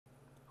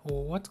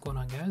What's going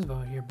on, guys?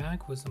 Well, here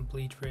back with some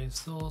Bleach Brave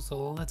Soul.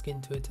 So let's get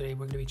into it today.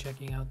 We're going to be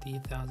checking out the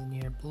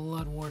 1000-year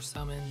Blood War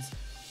summons.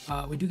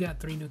 We do got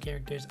 3 new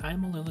characters.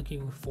 I'm only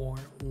looking for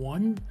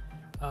 1,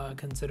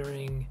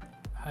 considering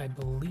I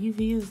believe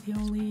he is the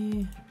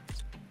only...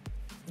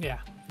 Yeah,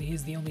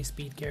 he's the only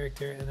speed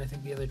character, and I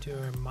think the other 2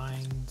 are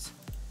mind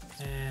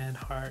and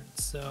heart.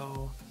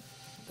 So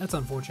that's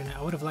unfortunate.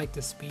 I would have liked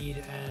a speed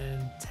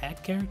and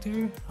tech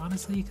character,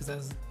 honestly,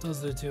 because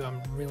those are the 2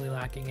 I'm really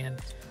lacking in.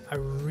 I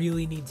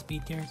really need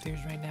speed characters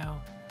right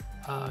now,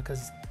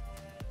 because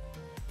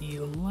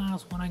the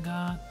last one I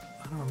got,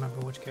 I don't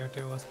remember which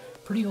character it was.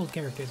 Pretty old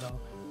character though,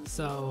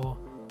 so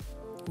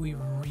we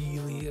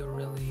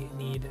really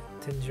need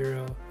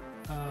Tanjiro.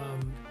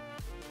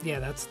 Yeah,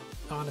 that's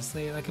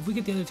honestly, like, if we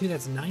get the other 2,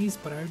 that's nice,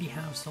 but I already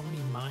have so many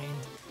mind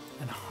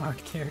and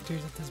heart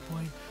characters at this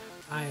point.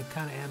 I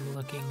kind of am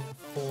looking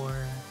for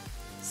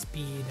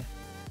speed,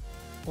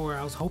 or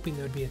I was hoping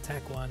there would be a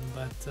tech one,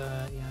 but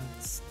yeah,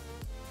 it's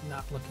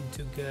not looking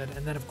too good.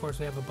 And then of course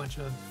we have a bunch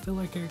of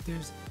filler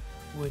characters,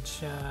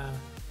 which I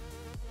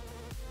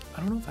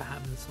don't know if I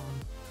have this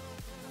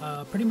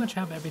one. Pretty much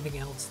have everything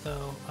else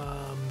though.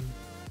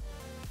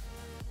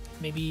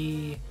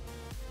 Maybe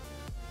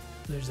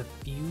there's a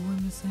few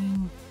we're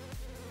missing.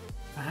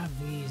 I have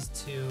these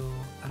 2.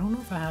 I don't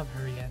know if I have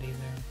her yet either.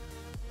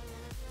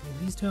 I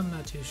mean, these 2 I'm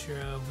not too sure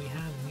of. We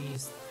have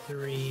these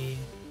 3,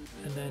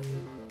 and then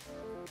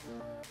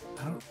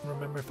I don't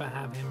remember if I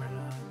have him or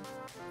not.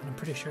 I'm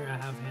pretty sure I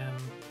have him.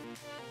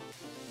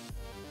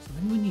 So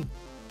then we need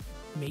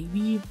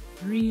maybe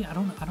 3. I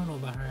don't know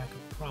about her. I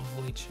could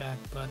probably check,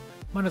 but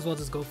might as well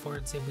just go for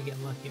it, see if we get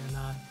lucky or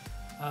not.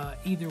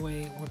 Either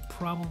way, we're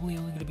probably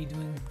only going to be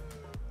doing...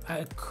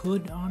 I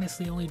could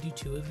honestly only do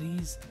 2 of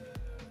these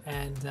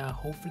and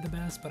hope for the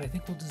best, but I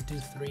think we'll just do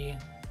 3,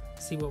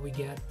 see what we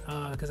get,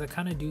 because I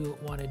kind of do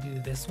want to do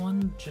this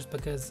one just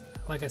because,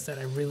 like I said,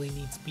 I really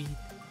need speed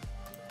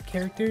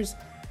characters,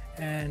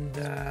 and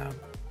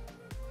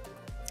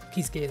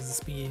Kisuke is the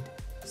speed,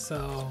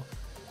 so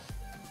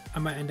I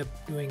might end up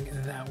doing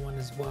that one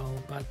as well.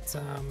 But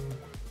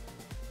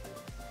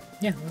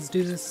yeah, let's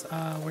do this.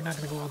 We're not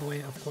going to go all the way,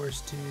 of course,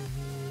 to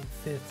the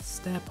 5th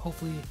step.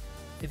 Hopefully,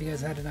 if you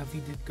guys had enough,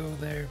 you did go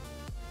there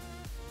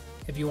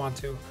if you want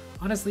to.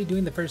 Honestly,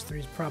 doing the first 3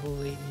 is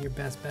probably your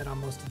best bet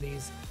on most of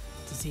these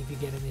to see if you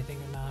get anything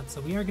or not.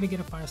 So we are going to get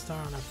a 5-star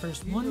on our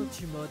first one.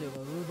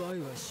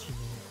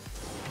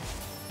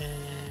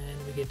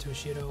 And we get to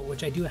Toshido,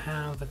 which I do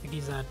have. I think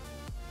he's at,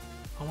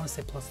 I want to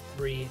say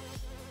 +3.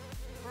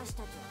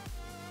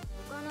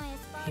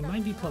 He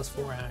might be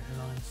 +4 actually.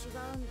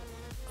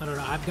 I don't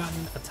know. I've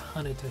gotten a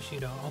ton of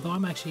Toshido, although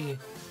I'm actually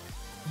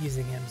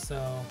using him,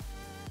 so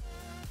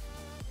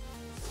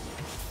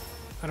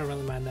I don't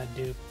really mind that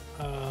dupe.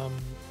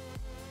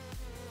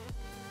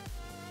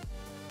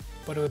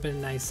 But it would have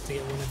been nice to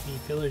get one of the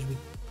fillers we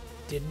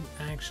didn't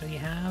actually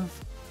have,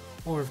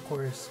 or of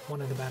course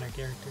one of the banner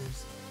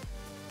characters.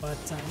 But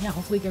yeah,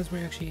 hopefully you guys were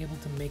actually able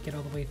to make it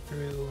all the way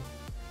through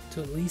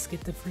to at least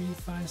get the free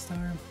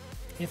 5-star.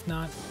 If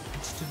not,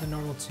 just do the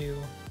normal 2,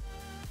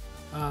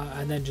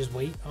 and then just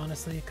wait,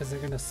 honestly, because they're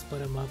gonna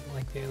split them up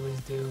like they always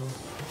do,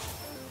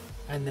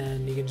 and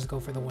then you can just go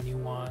for the one you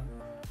want,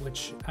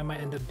 which I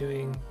might end up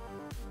doing.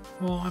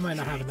 Well, I might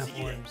not have enough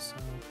orbs, so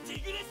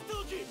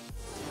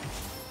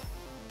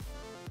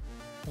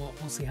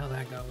we'll see how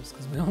that goes,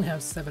 because we only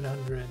have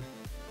 700,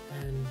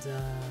 and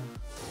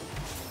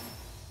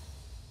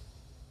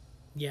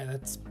yeah,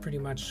 that's pretty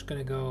much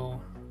gonna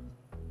go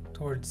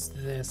towards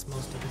this,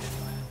 most of it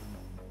anyway,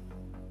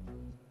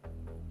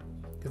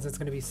 because it's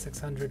gonna be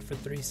 600 for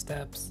 3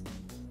 steps.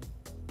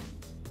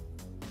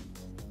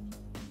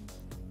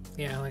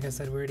 Yeah, like I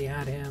said, we already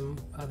had him.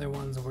 Other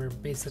ones were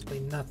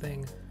basically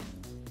nothing.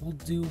 We'll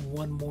do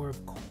 1 more,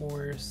 of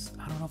course.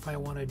 I don't know if I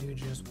want to do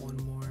just 1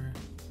 more,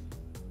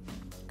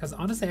 because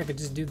honestly I could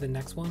just do the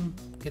next one,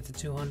 get to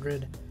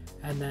 200,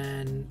 and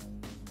then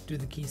do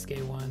the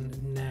Kisuke one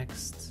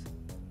next.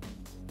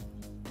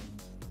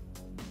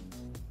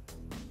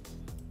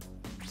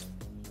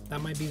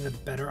 That might be the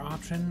better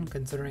option,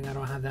 considering I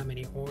don't have that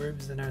many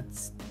orbs, and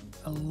that's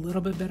a little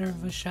bit better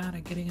of a shot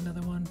at getting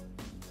another one,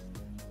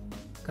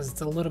 because it's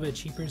a little bit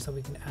cheaper, so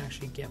we can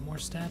actually get more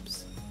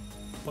steps.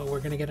 But we're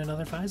gonna get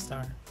another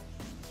 5-star.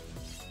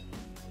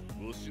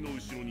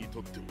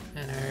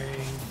 And I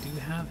do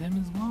have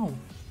him as well.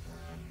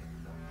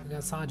 We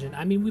got Sajin.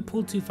 I mean, we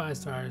pulled 2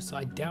 5-stars, so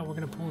I doubt we're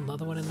gonna pull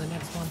another one in the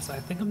next one, so I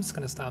think I'm just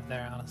gonna stop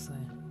there,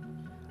 honestly.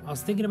 I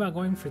was thinking about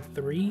going for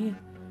 3,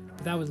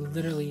 but that would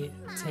literally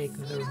take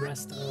the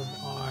rest of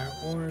our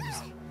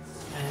orbs,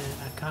 and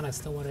I kind of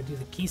still want to do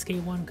the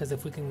Kisuke one, because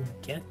if we can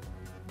get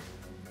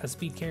a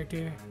speed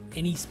character,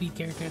 any speed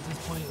character at this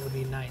point, it would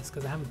be nice,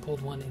 because I haven't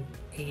pulled one in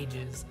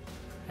ages,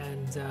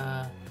 and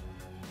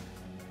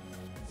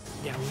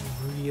yeah, we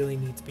really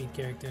need speed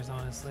characters,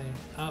 honestly.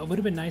 It would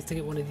have been nice to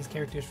get one of these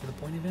characters for the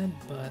point event,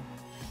 but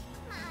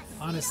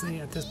honestly,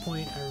 at this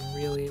point, I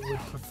really would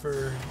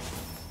prefer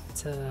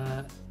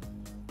to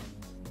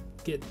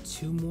get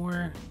 2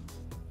 more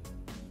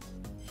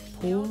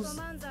pulls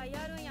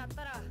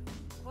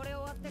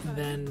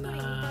than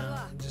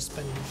just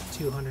spending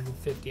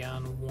 250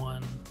 on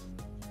one.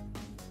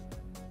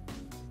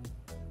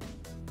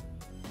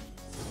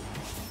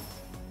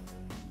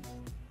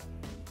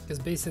 Because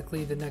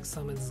basically the next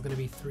summons is going to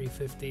be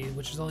 350,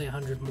 which is only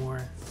 100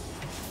 more.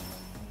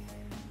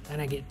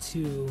 And I get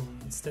 2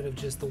 instead of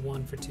just the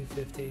 1 for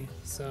 250,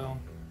 so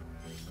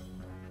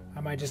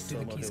I might just do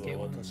the Kisuke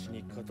one.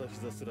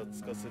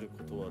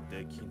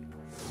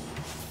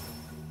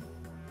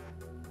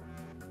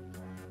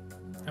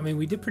 I mean,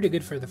 we did pretty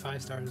good for the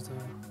 5 stars though.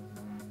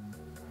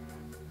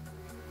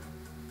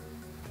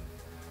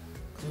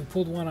 Because we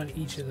pulled 1 on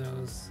each of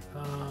those.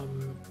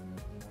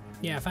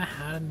 Yeah, if I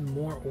had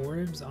more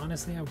orbs,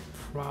 honestly, I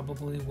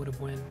probably would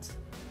have went...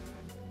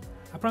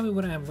 I probably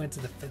wouldn't have went to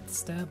the 5th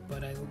step,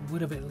 but I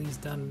would have at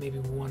least done maybe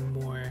 1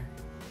 more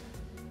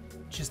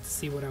just to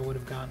see what I would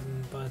have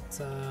gotten. But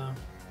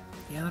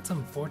yeah, that's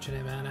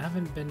unfortunate, man. I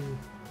haven't been...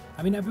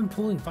 I mean, I've been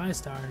pulling 5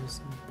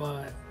 stars,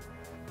 but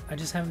I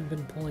just haven't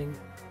been pulling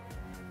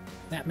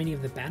that many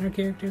of the banner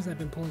characters. I've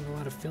been pulling a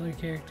lot of filler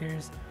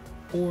characters,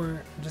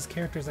 or just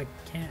characters I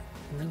can't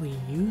really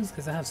use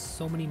because I have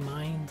so many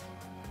mind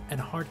and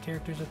hard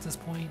characters at this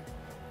point.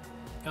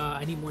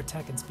 I need more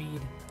tech and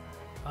speed.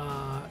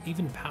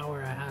 Even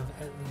power I have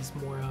at least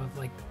more of.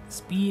 Like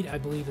speed I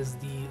believe is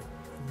the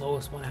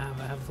lowest one I have.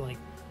 I have like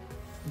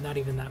not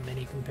even that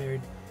many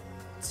compared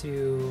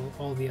to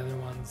all the other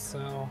ones.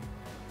 So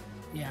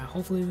yeah,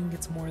 hopefully we can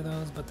get some more of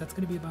those, but that's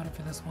gonna be about it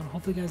for this one.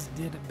 Hopefully you guys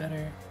did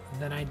better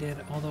than I did,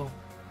 although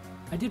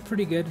I did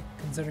pretty good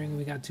considering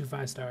we got 2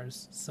 5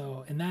 stars.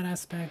 So in that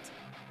aspect,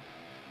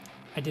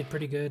 I did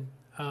pretty good.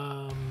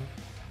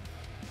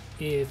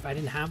 If I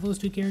didn't have those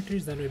 2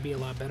 characters, then it would be a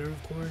lot better,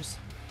 of course.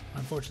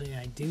 Unfortunately,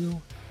 I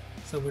do,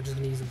 so we're just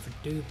gonna use them for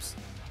dupes.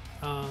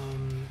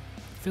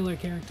 Filler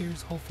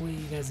characters, hopefully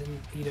you guys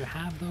didn't either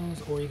have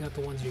those, or you got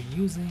the ones you're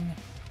using,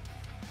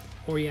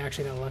 or you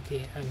actually got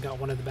lucky and got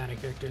one of the banner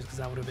characters, because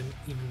that would have been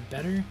even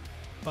better.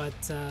 But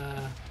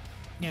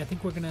yeah, I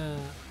think we're gonna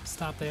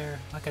stop there.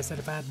 Like I said,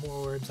 if I had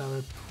more orbs, I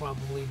would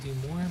probably do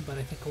more, but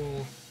I think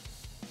we'll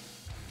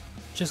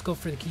just go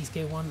for the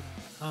Kisuke one.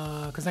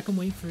 Because I can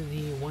wait for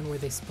the one where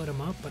they split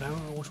them up, but I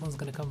don't know which one's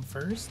gonna come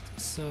first.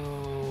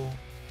 So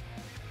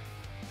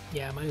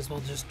yeah, I might as well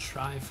just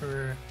try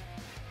for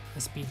a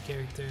speed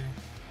character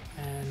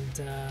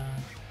and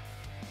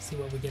see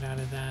what we get out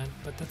of that.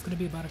 But that's gonna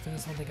be about it for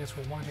this one. Thank you guys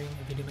for watching.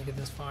 If you did make it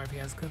this far, if you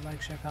guys could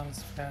like, share, comment,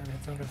 subscribe,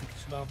 hit the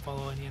notification bell,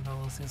 follow any of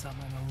those things out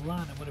a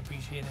lot, I would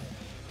appreciate it.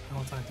 And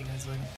I'll talk to you guys later.